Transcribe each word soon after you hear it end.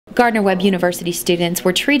Gardner-Webb University students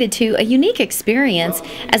were treated to a unique experience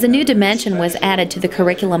as a new dimension was added to the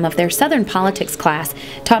curriculum of their Southern Politics class,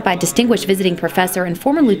 taught by distinguished visiting professor and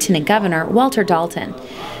former Lieutenant Governor Walter Dalton.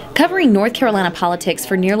 Covering North Carolina politics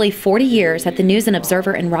for nearly 40 years at the News and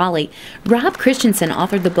Observer in Raleigh, Rob Christensen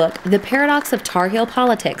authored the book The Paradox of Tar Heel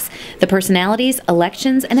Politics, the personalities,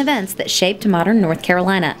 elections, and events that shaped modern North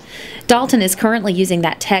Carolina. Dalton is currently using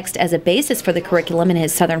that text as a basis for the curriculum in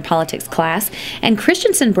his Southern Politics class, and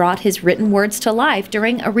Christensen brought his written words to life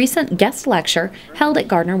during a recent guest lecture held at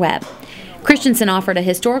Gardner-Webb. Christensen offered a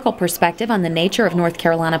historical perspective on the nature of North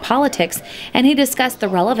Carolina politics, and he discussed the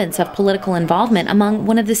relevance of political involvement among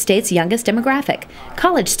one of the state's youngest demographic,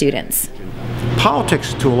 college students.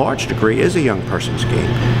 Politics, to a large degree, is a young person's game.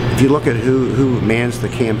 If you look at who mans the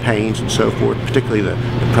campaigns and so forth, particularly the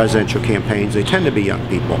presidential campaigns, they tend to be young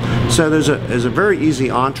people. So there's a very easy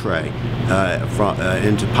entree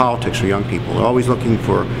into politics for young people. They're always looking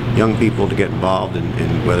for young people to get involved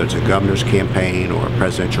in whether it's a governor's campaign or a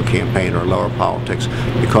presidential campaign or lower politics,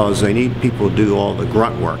 because they need people to do all the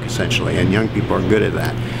grunt work, essentially, and young people are good at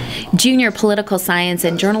that. Junior political science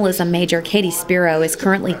and journalism major Katie Spiro is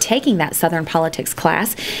currently taking that Southern Politics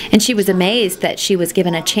class, and she was amazed that she was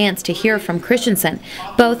given a chance to hear from Christensen,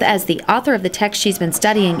 both as the author of the text she's been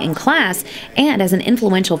studying in class and as an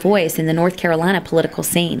influential voice in the North Carolina political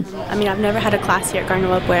scene. I mean, I've never had a class here at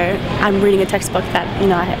Gardner-Webb where I'm reading a textbook that,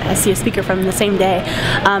 I see a speaker from the same day.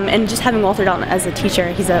 And just having Walter Dalton as a teacher,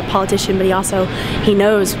 he's a politician, but he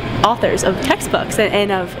knows authors of textbooks,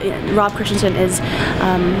 and Rob Christensen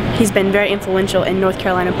he's been very influential in North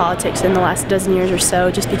Carolina politics in the last dozen years or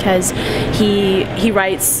so, just because he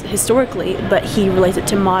writes historically, but he relates it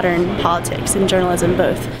to modern politics and journalism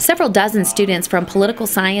both. Several dozen students from political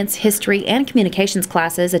science, history, and communications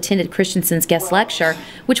classes attended Christensen's guest lecture,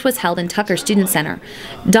 which was held in Tucker Student Center.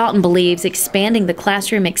 Dalton believes expanding the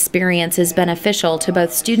classroom experience is beneficial to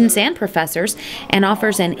both students and professors and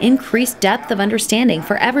offers an increased depth of understanding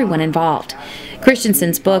for everyone involved.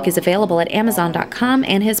 Christensen's book is available at Amazon.com,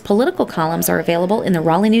 and his political columns are available in the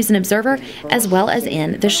Raleigh News and Observer as well as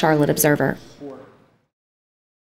in the Charlotte Observer.